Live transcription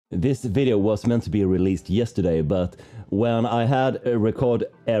This video was meant to be released yesterday, but when I had record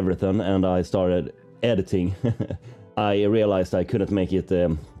everything and I started editing, I realized I couldn't make it.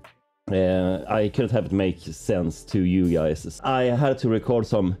 I couldn't have it make sense to you guys. I had to record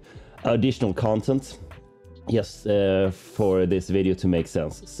some additional content, yes, for this video to make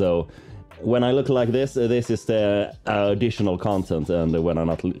sense. So when I look like this, this is the additional content, and when I'm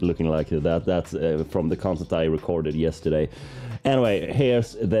not looking like that, that's from the content I recorded yesterday. Anyway,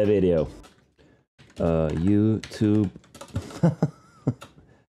 here's the video. YouTube.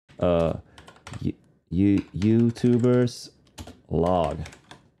 YouTubers log.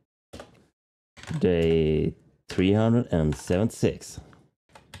 Day 376.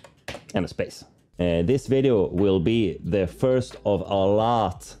 And a space. This video will be the first of a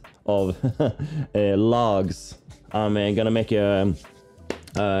lot of logs. I'm gonna make a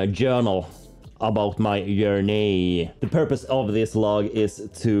journal about my journey. The purpose of this log is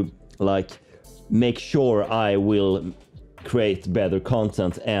to make sure I will create better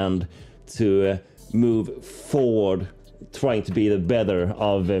content and to move forward, trying to be the better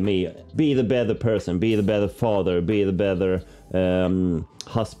of me, be the better person, be the better father, be the better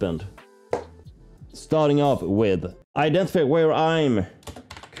husband. Starting off with identify where I'm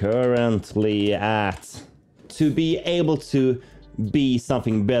currently at. To be able to be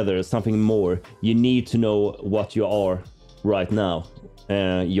something better, something more, you need to know what you are right now,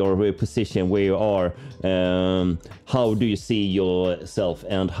 your position, where you are, how do you see yourself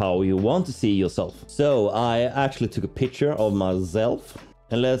and how you want to see yourself. So I actually took a picture of myself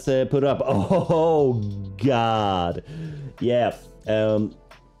and let's put it up. Oh god, yeah.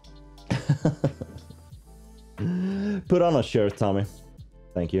 Put on a shirt, Tommy.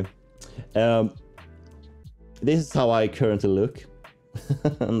 Thank you. This is how I currently look.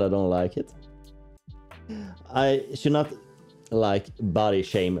 And I don't like it. I should not body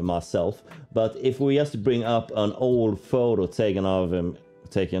shame myself, but if we just bring up an old photo taken of an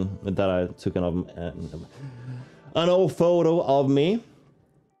old photo of me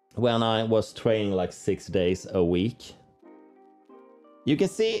when I was training like 6 days a week, you can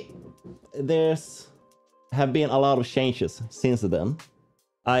see there's have been a lot of changes since then.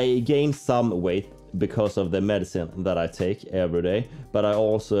 I gained some weight because of the medicine that I take every day, but I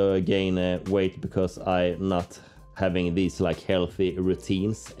also gain weight because I'm not having these healthy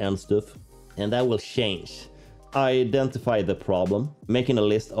routines and stuff, and that will change. I identify the problem, making a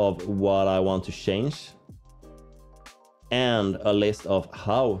list of what I want to change and a list of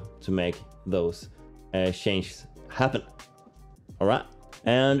how to make those changes happen. All right,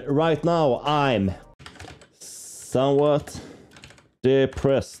 and right now I'm somewhat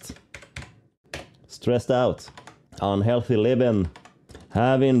depressed, stressed out, unhealthy living,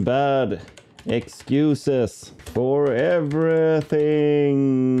 having bad excuses for everything.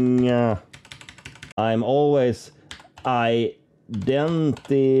 I'm always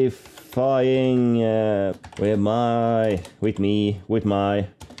identifying with my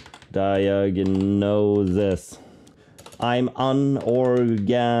diagnosis. I'm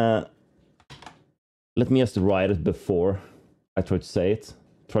Let me just write it before I try to say it.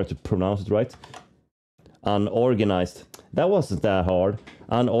 Try to pronounce it right. Unorganized. That wasn't that hard.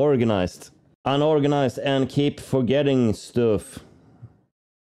 Unorganized. Unorganized and keep forgetting stuff.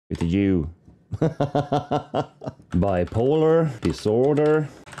 With you. Bipolar disorder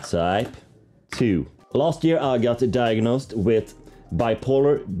type 2. Last year I got diagnosed with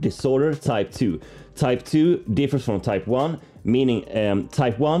bipolar disorder type 2. Type 2 differs from type 1, meaning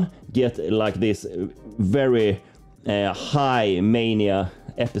type 1 get this very high mania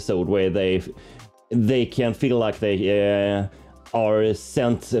episode where they can feel like they are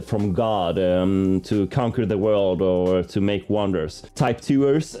sent from God to conquer the world or to make wonders. Type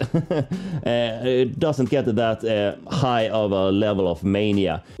 2ers it doesn't get that high of a level of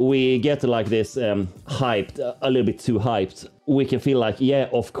mania. We get this hyped, a little bit too hyped. We can feel yeah,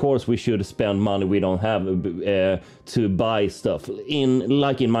 of course we should spend money we don't have to buy stuff. In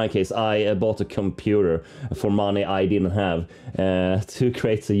my case, I bought a computer for money I didn't have to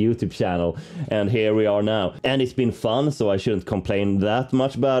create a YouTube channel, and here we are now. And it's been fun, so I shouldn't complain that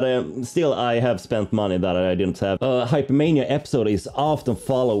much, but still I have spent money that I didn't have. A hypomania episode is often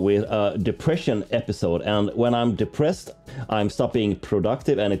followed with a depression episode, and when I'm depressed, I'm stop being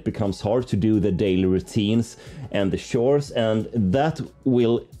productive and it becomes hard to do the daily routines and the chores, and that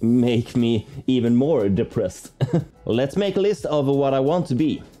will make me even more depressed. Let's make a list of what I want to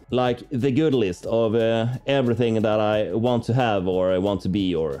be. The good list of everything that I want to have or I want to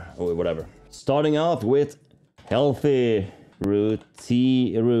be or whatever. Starting off with healthy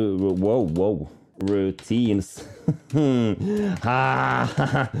routine. routines.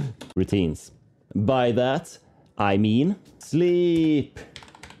 Routines. By that, I mean sleep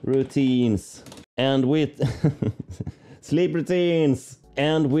routines. And with sleep routines.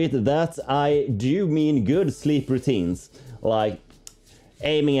 And with that, I do mean good sleep routines. Like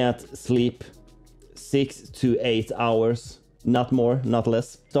aiming at sleep 6 to 8 hours. Not more, not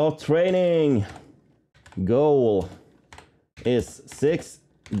less. Start training. Goal is 6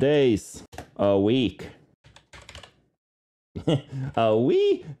 days a week. A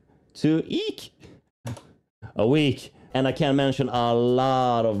week to eek. A week. And I can mention a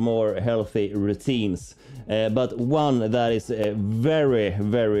lot of more healthy routines. But one that is very,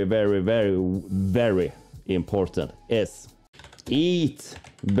 very, very, very, very important is eat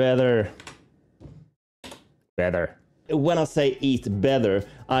better. Better. When I say eat better,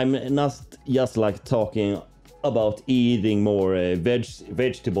 I'm not just like talking about eating more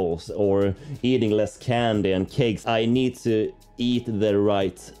vegetables or eating less candy and cakes. I need to eat the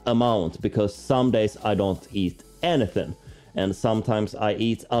right amount, because some days I don't eat anything, and sometimes I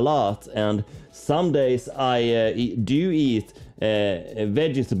eat a lot, and some days I do eat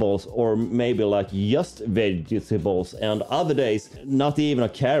vegetables, or maybe like just vegetables, and other days not even a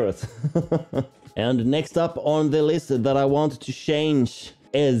carrot. And next up on the list that I want to change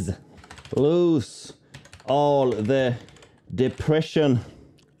is lose all the depression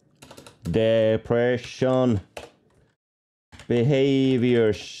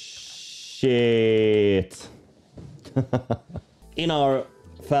behavior shit. In our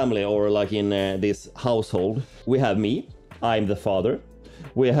family, or like in this household, we have me, I'm the father.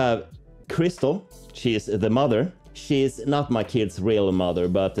 We have Crystal, she's the mother. She's not my kid's real mother,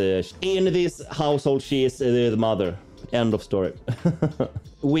 but in this household she is the mother. End of story.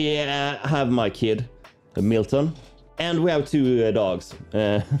 We have my kid, Milton, and we have 2 dogs.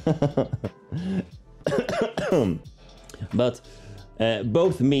 But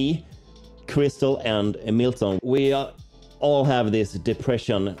both me, Crystal, and Milton, we all have this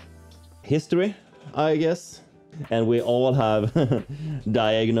depression history, I guess. And we all have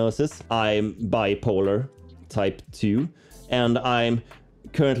diagnosis. I'm bipolar type 2, and I'm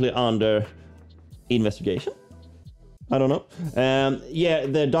currently under investigation. I don't know. Yeah,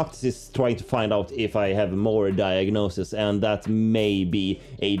 the doctor is trying to find out if I have more diagnosis, and that may be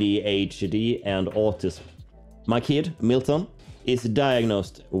ADHD and autism. My kid, Milton, is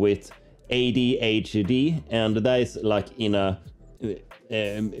diagnosed with ADHD, and that is like in a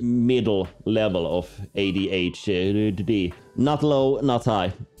middle level of ADHD. Not low, not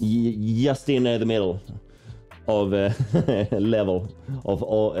high. Just in the middle of level of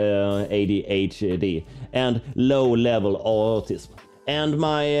ADHD and low level autism. And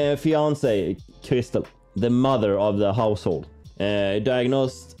my fiance Crystal, the mother of the household,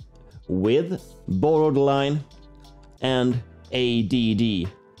 diagnosed with borderline and ADD,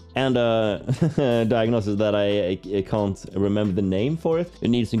 and diagnosis that I can't remember the name for it. It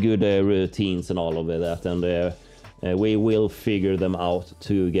needs some good routines and all of that, and we will figure them out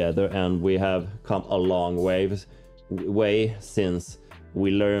together, and we have come a long way since we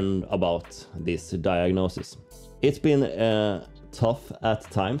learned about this diagnosis. It's been tough at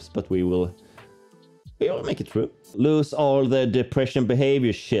times, but we will make it through. Lose all the depression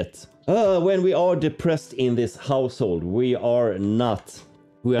behavior shit. When we are depressed in this household, we are not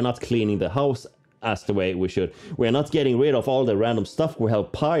cleaning the house as the way we should. We are not getting rid of all the random stuff we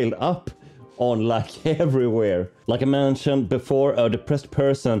have piled up on like everywhere. Like I mentioned before, a depressed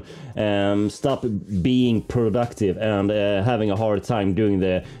person stop being productive and having a hard time doing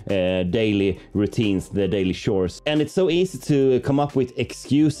the daily routines, the daily chores. And it's so easy to come up with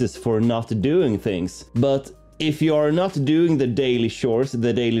excuses for not doing things. But if you are not doing the daily chores,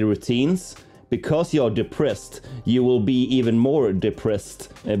 the daily routines, because you're depressed, you will be even more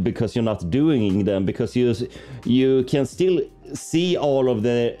depressed because you're not doing them, because you can still see all of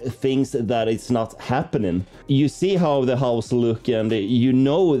the things that it's not happening. You see how the house look, and you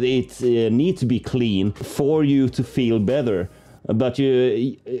know it needs to be clean for you to feel better, but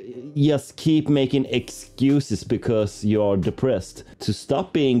you just keep making excuses because you're depressed. To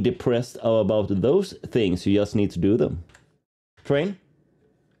stop being depressed about those things, you just need to do them. Train.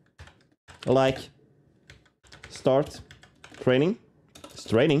 Like, start training.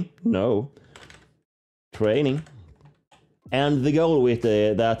 Straining? No. Training. And the goal with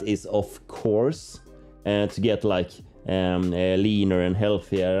that is, of course, to get like leaner and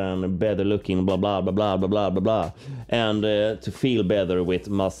healthier and better looking, blah blah blah blah blah blah blah blah, and to feel better with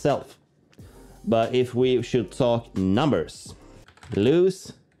myself. But if we should talk numbers,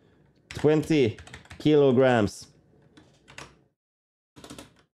 lose 20 kilograms.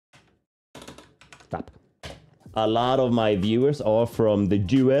 a lot of my viewers are from the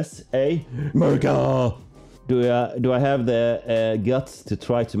USA. America! Do I have the guts to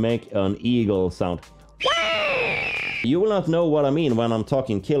try to make an eagle sound? You will not know what I mean when I'm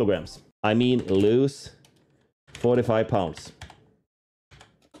talking kilograms. I mean lose 45 pounds.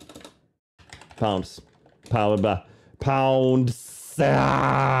 Pounds. Pounds.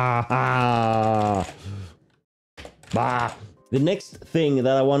 Bah. The next thing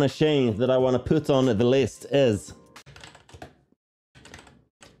that I want to change, that I want to put on the list is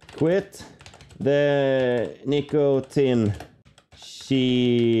quit the nicotine.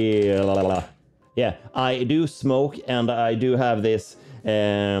 Yeah, I do smoke and I do have this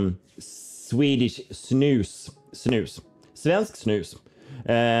Swedish snus. Svensk snus.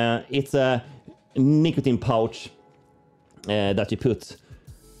 It's a nicotine pouch that you put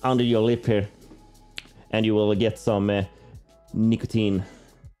under your lip here, and you will get some nicotine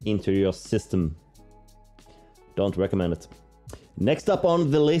into your system. Don't recommend it. Next up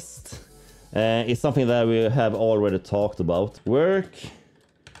on the list is something that we have already talked about. Work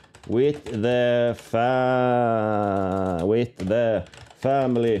with the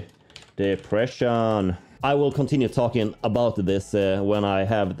family depression. I will continue talking about this when I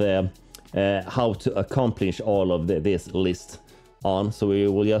have the how to accomplish all of this list on. So we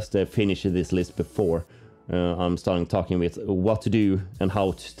will just finish this list before I'm starting talking with what to do and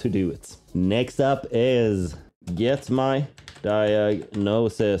how to do it. Next up is get my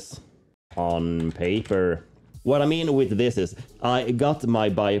diagnosis on paper. What I mean with this is I got my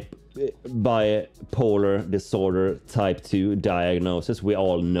bipolar disorder type 2 diagnosis. We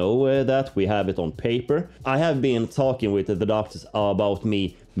all know that. We have it on paper. I have been talking with the doctors about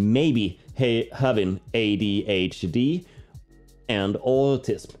me maybe having ADHD and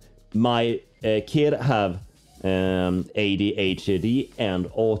autism. My kid have ADHD and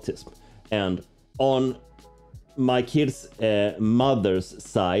autism, and on my kid's mother's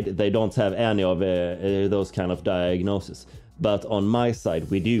side they don't have any of those kind of diagnoses, but on my side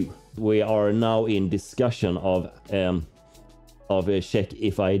we do. We are now in discussion of check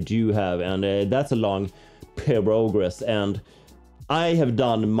if I do have, and that's a long progress, and I have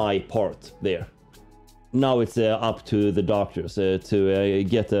done my part there. Now it's up to the doctors to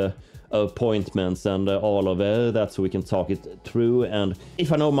get appointments and all of that, so we can talk it through. And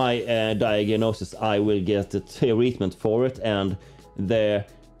if I know my diagnosis, I will get a treatment for it and the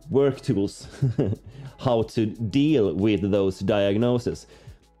work tools how to deal with those diagnoses.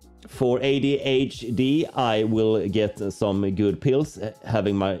 For ADHD, I will get some good pills,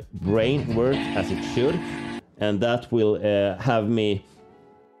 having my brain work as it should, and that will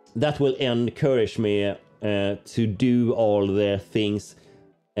encourage me to do all the things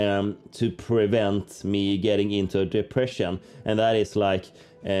to prevent me getting into a depression, and that is like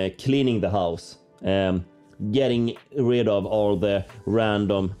cleaning the house, getting rid of all the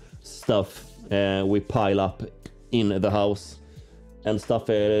random stuff we pile up in the house and stuff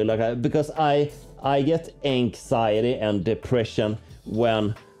like that, because I get anxiety and depression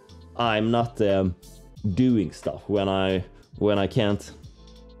when I'm not doing stuff, when I can't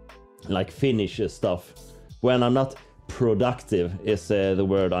like finish stuff, when I'm not productive is the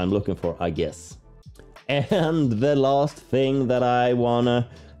word I'm looking for, I guess. And the last thing that I wanna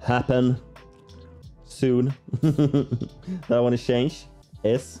happen soon that I wanna change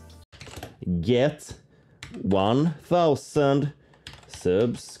is get 1,000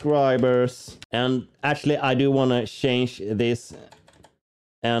 subscribers. And actually I do wanna change this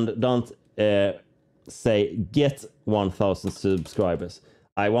and don't say get 1,000 subscribers.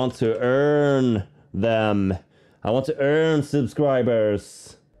 I want to earn them. I want to earn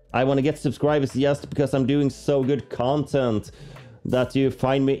subscribers. I want to get subscribers just because I'm doing so good content that you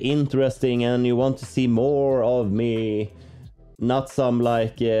find me interesting and you want to see more of me. Not some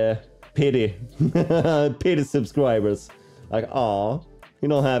like pity subscribers. Like, aw, you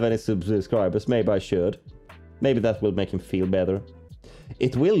don't have any subscribers. Maybe I should. Maybe that will make him feel better.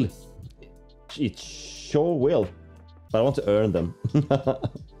 It will. It sure will. But I want to earn them.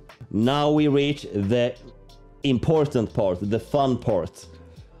 Now we reach the important part, the fun part.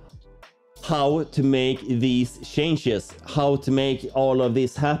 How to make these changes, how to make all of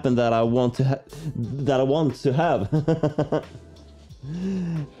this happen that I want to have.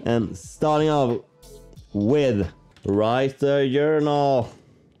 And starting off with write a journal.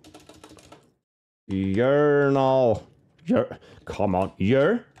 Come on,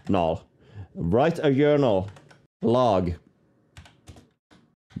 journal. Write a journal. Log.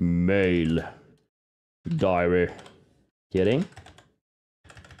 Mail. Diary. Kidding?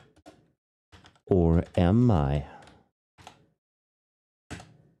 Or am I?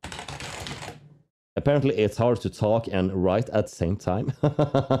 Apparently it's hard to talk and write at the same time.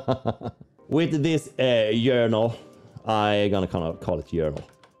 With this journal, I gonna kind of call it journal.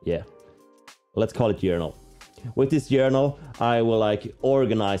 Yeah, let's call it journal. With this journal, I will like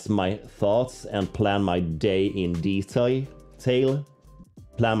organize my thoughts and plan my day in detail.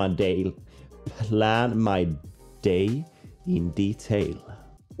 Plan my day in detail.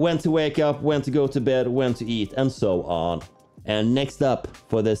 When to wake up, when to go to bed, when to eat, and so on. And next up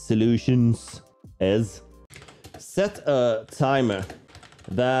for the solutions is set a timer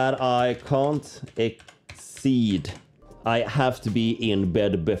that I can't exceed. I have to be in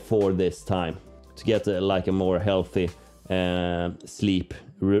bed before this time to get like a more healthy sleep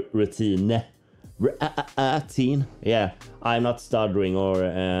routine. Yeah, I'm not stuttering or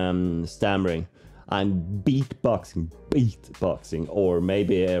stammering. I'm beatboxing, or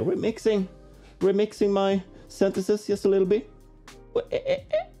maybe remixing my sentences just a little bit.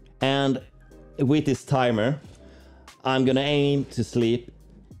 And with this timer, I'm gonna aim to sleep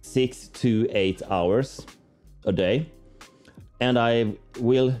 6 to 8 hours a day, and I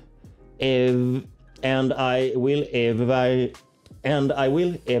will evaluate.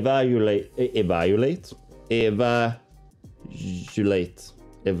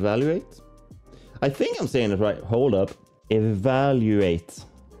 I think I'm saying it right. Hold up. Evaluate.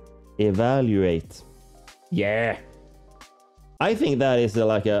 Yeah. I think that is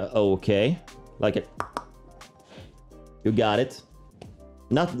like a okay. Like a... You got it.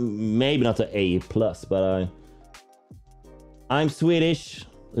 Maybe not an A+, but I'm Swedish.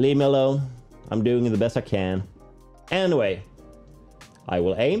 Leave me alone. I'm doing the best I can. Anyway, I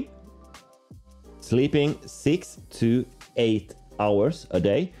will aim sleeping 6 to 8 hours a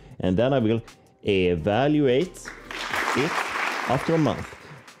day, and then I will evaluate it after a month.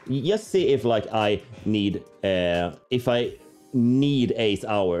 Just see if like I need if I need 8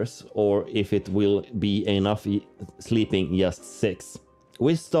 hours or if it will be enough sleeping just 6.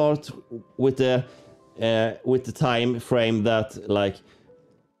 We start with the time frame that like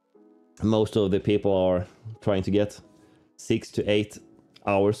most of the people are trying to get, 6 to 8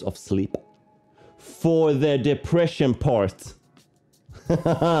 hours of sleep. For the depression part,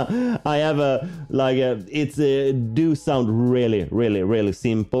 I have it's do sound really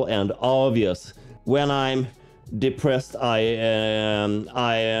simple and obvious. When I'm depressed, I am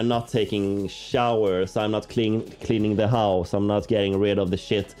not taking showers, I'm not cleaning the house, I'm not getting rid of the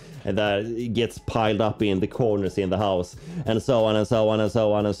shit that gets piled up in the corners in the house, and so on and so on and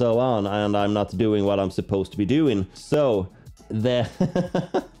so on and so on, and I'm not doing what I'm supposed to be doing. So the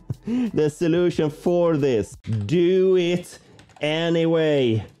the solution for this, do it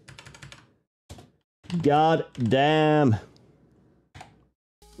anyway. God damn.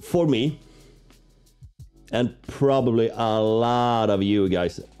 For me, and probably a lot of you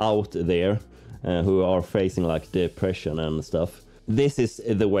guys out there who are facing like depression and stuff, this is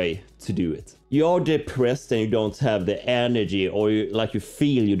the way to do it. You're depressed and you don't have the energy, or you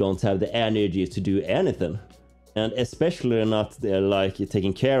feel you don't have the energy to do anything. And especially not like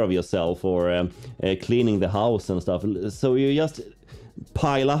taking care of yourself or cleaning the house and stuff. So you just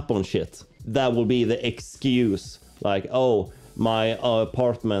pile up on shit. That will be the excuse. Like, oh, my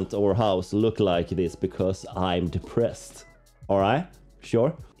apartment or house look like this because I'm depressed. Alright?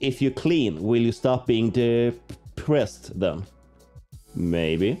 Sure. If you clean, will you stop being depressed then?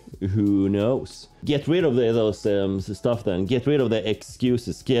 Maybe. Who knows? Get rid of those stuff then. Get rid of the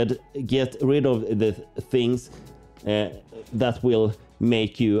excuses. Get rid of the things that will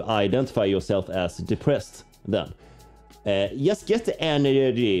make you identify yourself as depressed then. Just get the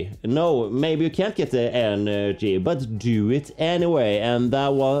energy. No, maybe you can't get the energy, but do it anyway. And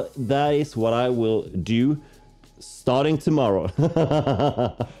that is what I will do starting tomorrow.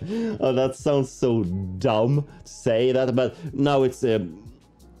 Oh, that sounds so dumb to say that, but now it's in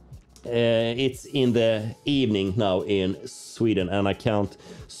the evening now in Sweden, and I can't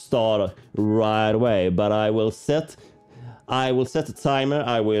start right away. But I will set a timer.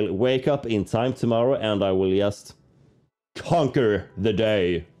 I will wake up in time tomorrow, and I will just conquer the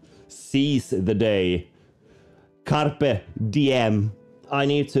day, seize the day, carpe diem. I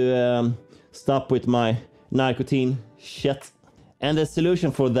need to stop with my nicotine shit, and the solution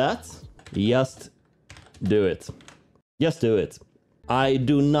for that, just do it. Just do it. I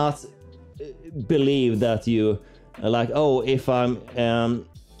do not believe that you like, oh, if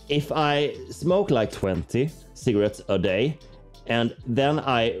I smoke like 20 cigarettes a day and then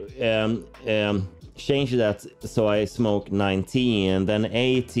I change that so I smoke 19 and then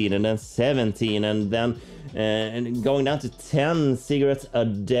 18 and then 17 and then going down to 10 cigarettes a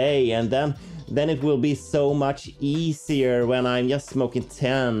day, and then it will be so much easier when I'm just smoking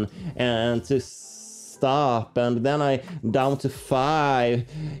 10 and to stop, and then I down to 5.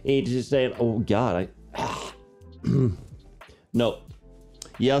 It just saying, oh god, no,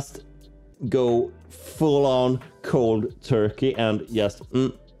 just go full on cold turkey and just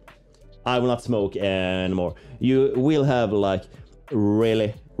I will not smoke anymore. You will have like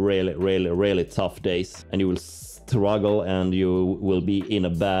really tough days, and you will struggle, and you will be in a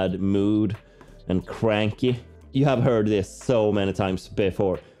bad mood and cranky. You have heard this so many times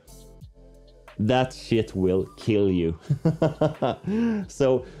before. That shit will kill you.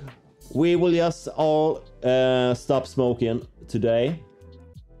 So we will just all stop smoking today.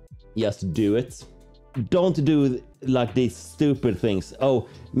 Just do it. Don't do like these stupid things. Oh,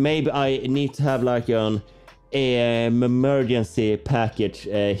 maybe I need to have like an emergency package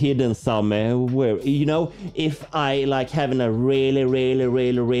hidden somewhere. You know, if I like having a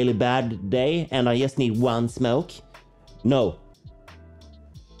really bad day and I just need one smoke. No.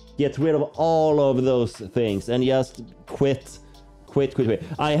 Get rid of all of those things and just quit.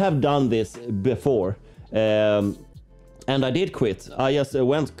 I have done this before. And I did quit. I just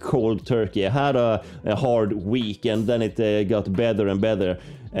went cold turkey. I had a hard week, and then it got better and better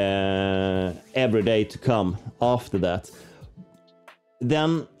every day to come after that.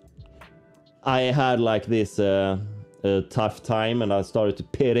 Then I had like this tough time, and I started to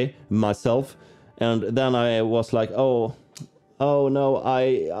pity myself. And then I was like, oh no,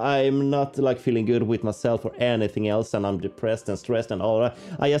 I'm not like feeling good with myself or anything else, and I'm depressed and stressed and all that.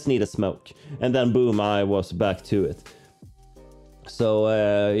 I just need a smoke. And then boom, I was back to it. So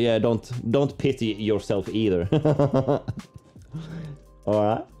yeah, don't pity yourself either. All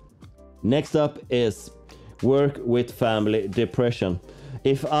right. Next up is work with family depression.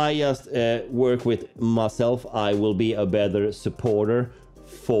 If I just work with myself, I will be a better supporter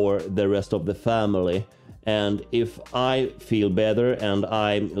for the rest of the family. And if I feel better and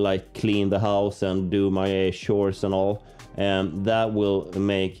I like clean the house and do my chores and all, that will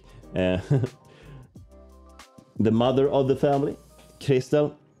make the mother of the family,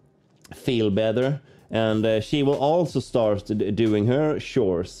 Crystal, feel better, and she will also start doing her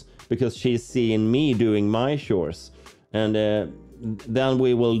chores because she's seeing me doing my chores, and then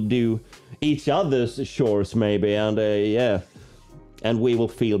we will do each other's chores maybe, and yeah, and we will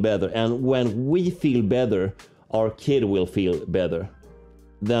feel better. And when we feel better, our kid will feel better,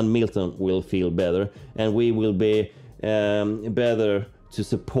 then Milton will feel better, and we will be better to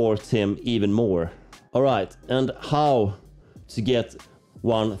support him even more. All right, and how to get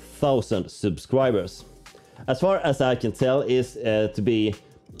 1,000 subscribers? As far as I can tell is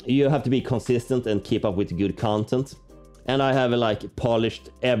you have to be consistent and keep up with good content. And I have like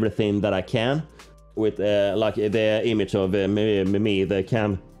polished everything that I can with like the image of me, the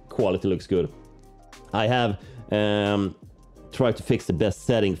cam quality looks good. I have tried to fix the best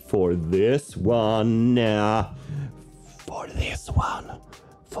setting for this one.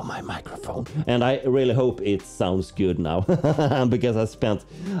 For my microphone, and I really hope it sounds good now because I spent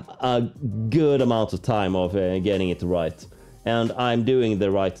a good amount of time of getting it right, and I'm doing the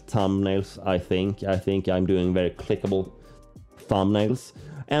right thumbnails. I think I'm doing very clickable thumbnails,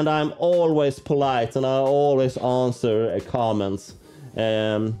 and I'm always polite and I always answer comments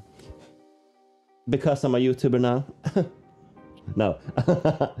because I'm a YouTuber now. No,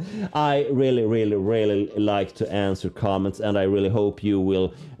 I really like to answer comments, and I really hope you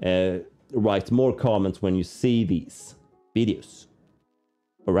will write more comments when you see these videos.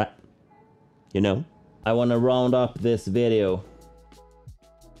 Alright, you know, I want to round up this video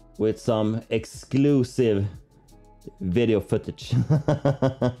with some exclusive video footage.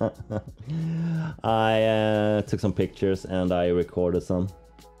 I took some pictures and I recorded some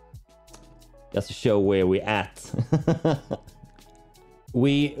just to show where we're at.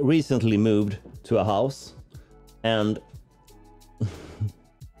 We recently moved to a house, and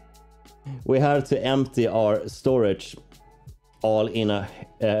we had to empty our storage all in a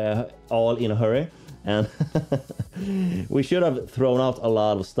hurry, and we should have thrown out a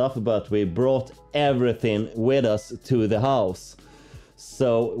lot of stuff, but we brought everything with us to the house.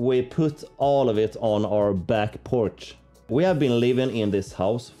 So we put all of it on our back porch. We have been living in this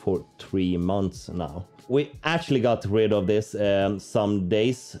house for 3 months now. We actually got rid of this some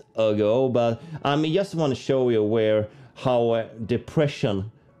days ago, but I just want to show you how depression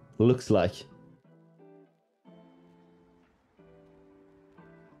looks like.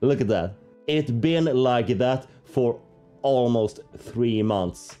 Look at that. It's been like that for almost 3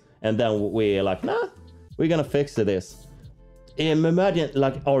 months, and then we're like, nah, we're gonna fix this. Imagine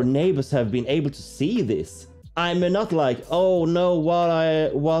like our neighbors have been able to see this. I'm not like, oh no,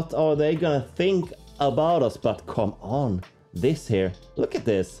 what are they gonna think about us? But come on, this here, look at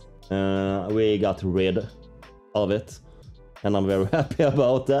this. We got rid of it, and I'm very happy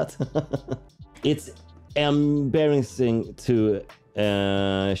about that. It's embarrassing to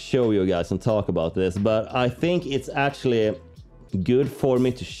show you guys and talk about this, but I think it's actually good for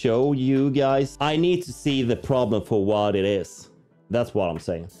me to show you guys. I need to see the problem for what it is. That's what I'm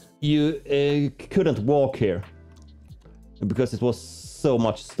saying. You couldn't walk here because it was so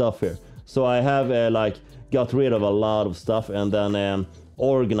much stuff here. So I have like got rid of a lot of stuff and then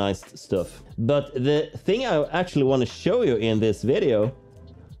organized stuff. But the thing I actually want to show you in this video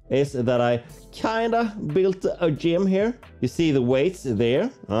is that I kinda built a gym here. You see the weights there.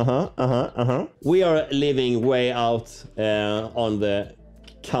 We are living way out on the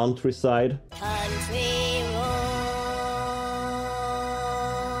countryside. Country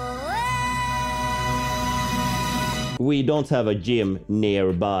We don't have a gym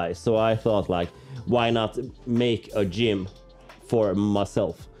nearby, so I thought like, why not make a gym for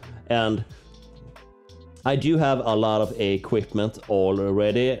myself? And I do have a lot of equipment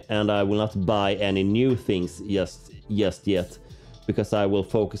already, and I will not buy any new things just yet, because I will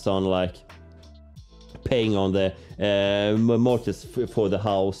focus on like paying on the mortgage for the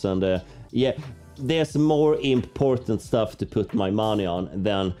house, and yeah, there's more important stuff to put my money on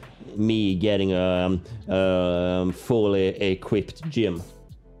than me getting a fully equipped gym.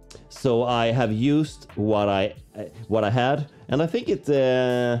 So I have used what I had, and I think it's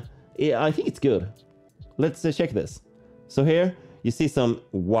good. Let's check this. So here you see some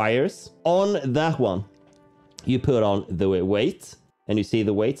wires. On that one you put on the weight, and you see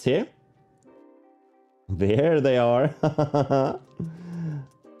the weights here. There they are.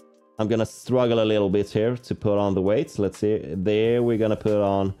 I'm gonna struggle a little bit here to put on the weights. Let's see. There we're gonna put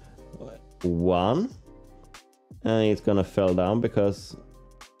on one, and it's gonna fall down because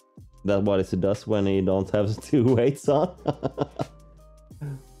that's what it does when you don't have two weights on.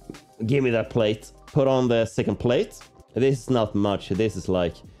 Give me that plate. Put on the second plate. This is not much. This is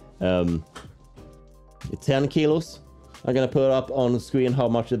like 10 kilos. I'm gonna put up on the screen how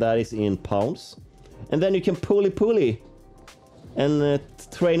much that is in pounds. And then you can pulley and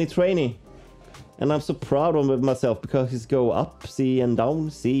trainy. And I'm so proud of myself because it's go up C and down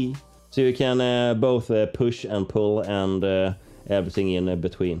C. So you can both push and pull and everything in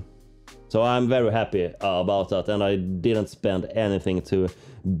between. So I'm very happy about that, and I didn't spend anything to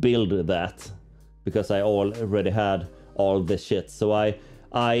build that because I already had all the shit. So I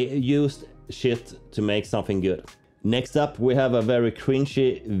used shit to make something good. Next up, we have a very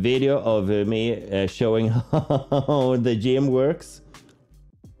cringy video of me showing how the gym works.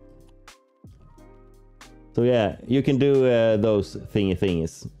 So yeah, you can do those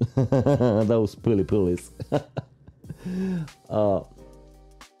thingies, those pulleys.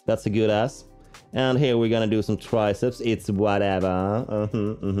 That's a good ass. And here we're gonna do some triceps. It's whatever.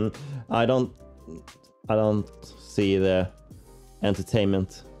 I don't see the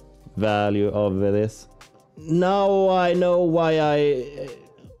entertainment value of this. Now I know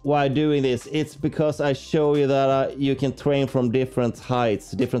why doing this. It's because I show you that you can train from different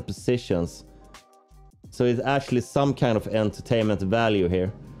heights, different positions. So it's actually some kind of entertainment value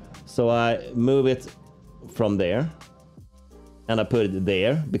here. So I move it from there, and I put it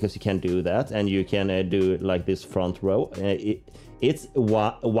there because you can do that, and you can do like this front row. It's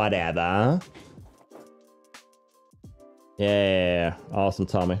whatever. Yeah, awesome,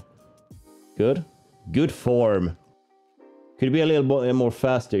 Tommy. Good form. Could you be a little bit more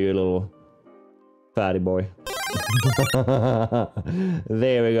faster, you little fatty boy?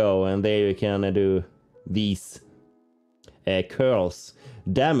 There we go, and there you can do these curls.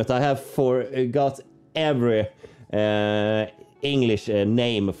 Damn it, I have forgot every English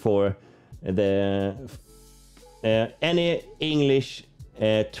name for the any English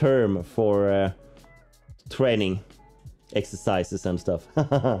term for training exercises and stuff.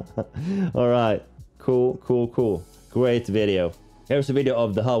 All right, cool. Great video. Here's a video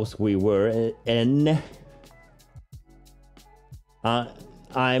of the house we were in.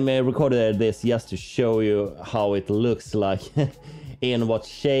 I'm recorded this just to show you how it looks like, in what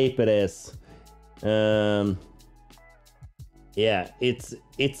shape it is. Yeah, it's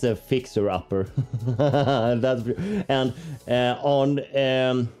a fixer-upper. That's, and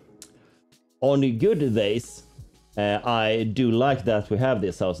on the good days, I do like that we have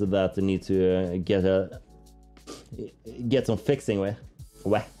this house that I need to get some fixing with.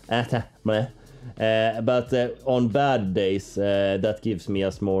 But on bad days, that gives me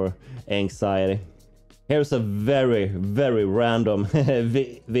us more anxiety. Here's a very random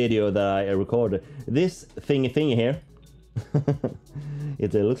video that I recorded. This thingy here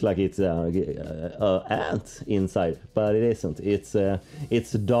It looks like it's a ant inside, but it isn't.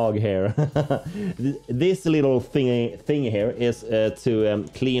 It's dog hair. This little thing here is to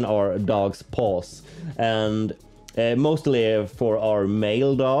clean our dog's paws, and mostly for our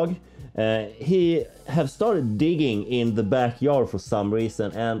male dog. He have started digging in the backyard for some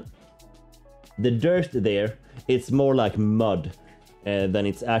reason, and the dirt there, it's more like mud than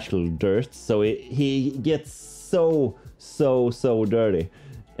it's actual dirt. So he gets so dirty,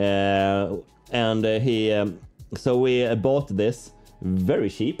 and so we bought this very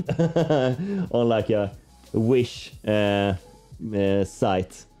cheap on like a Wish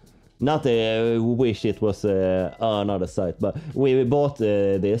site. Not a Wish, it was another site, but we bought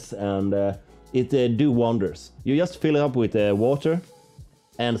this, and it do wonders. You just fill it up with water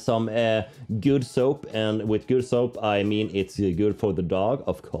and some good soap, and with good soap I mean it's good for the dog,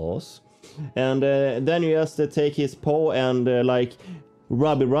 of course. And then you just take his paw and like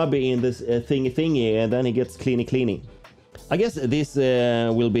rubby in this thingy, and then he gets cleany. I guess this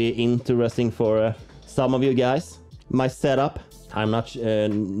will be interesting for some of you guys. My setup, I'm not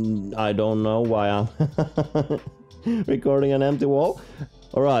I don't know why I'm recording an empty wall.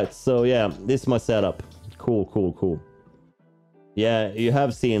 All right, so yeah, this is my setup. Cool. Yeah, you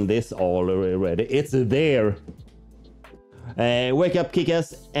have seen this already. It's there. Wake up,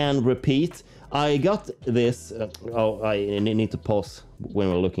 kick-ass, and repeat. I got this. Oh, I need to pause when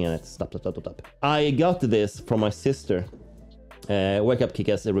we're looking at it. Stop. I got this from my sister. Wake up,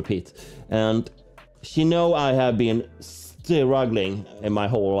 kick-ass, and repeat. And she know I have been struggling in my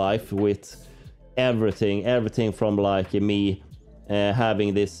whole life with everything from like me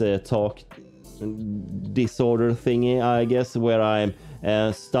having this talk disorder thingy, I guess, where I'm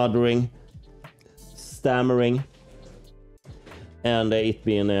stuttering, stammering, and it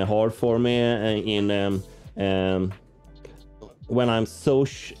being hard for me in when I'm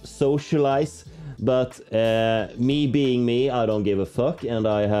socialize. But me being me, I don't give a fuck, and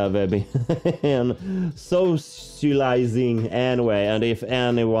I have been socializing anyway. And if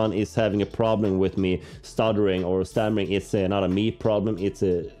anyone is having a problem with me stuttering or stammering, it's not a me problem, it's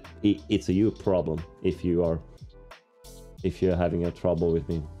a you problem. If you're having a trouble with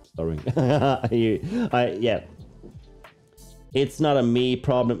me stuttering, yeah, it's not a me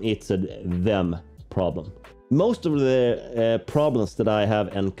problem, it's a them problem. Most of the problems that I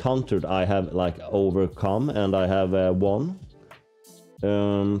have encountered, I have like overcome, and I have won.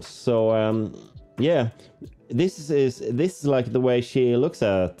 Yeah, this is like the way she looks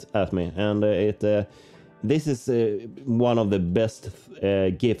at me, and this is one of the best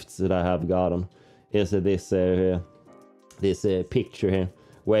gifts that I have gotten. Is this picture here?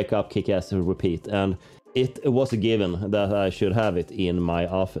 Wake up, kick ass, repeat. And it was a given that I should have it in my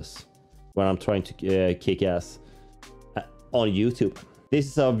office when I'm trying to kick ass on YouTube. This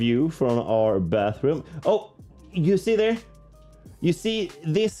is our view from our bathroom. Oh, you see there? You see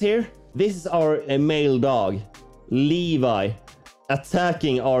this here? This is our male dog, Levi,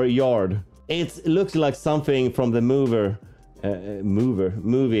 attacking our yard. It looks like something from the movie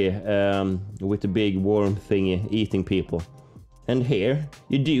with the big worm thingy eating people. And here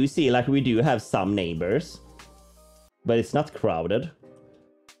you do see like we do have some neighbors, but it's not crowded.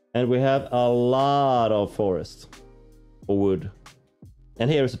 And we have a lot of forest or wood. And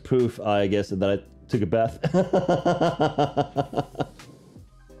here's a proof, I guess, that I took a bath.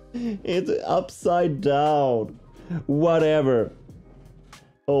 It's upside down. Whatever.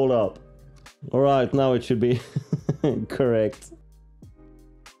 Hold up. Alright, now it should be correct.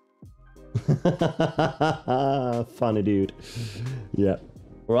 Funny dude. Yeah.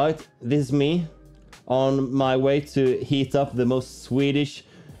 Alright, this is me on my way to heat up the most Swedish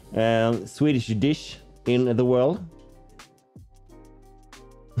dish in the world.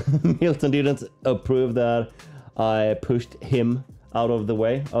 Milton didn't approve that I pushed him out of the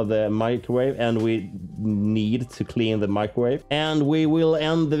way of the microwave, and we need to clean the microwave. And we will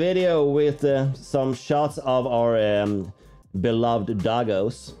end the video with some shots of our beloved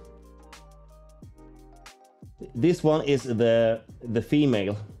doggos. This one is the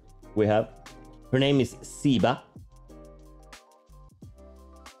female we have. Her name is Siba.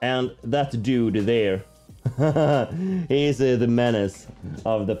 And that dude there, he's the menace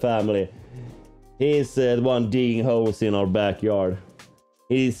of the family. He's the one digging holes in our backyard.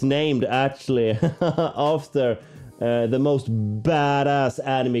 He's named actually after the most badass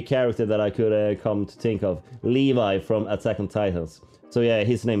anime character that I could come to think of. Levi from Attack on Titans. So yeah,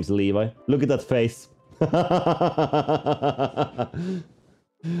 his name's Levi. Look at that face.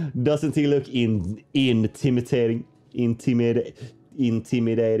 Doesn't he look intimidating?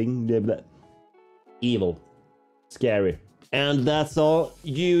 Intimidating, evil, scary. And that's all.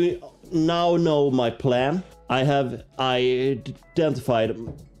 You now know my plan. I identified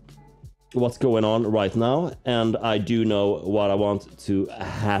what's going on right now, and I do know what I want to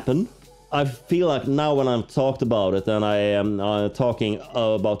happen. I feel like now when I'm talked about it and I am talking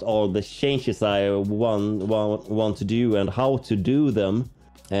about all the changes I want to do and how to do them,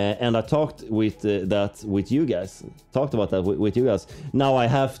 and I talked with that with you guys, talked about that with you guys. Now I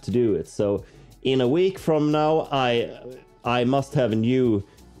have to do it. So in a week from now, I must have new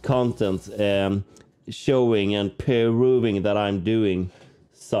content showing and proving that I'm doing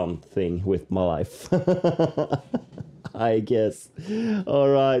something with my life. I guess. All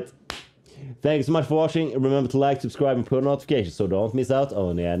right. Thanks so much for watching. Remember to like, subscribe, and put on notifications so don't miss out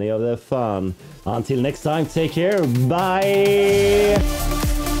on any of the fun. Until next time, take care. Bye!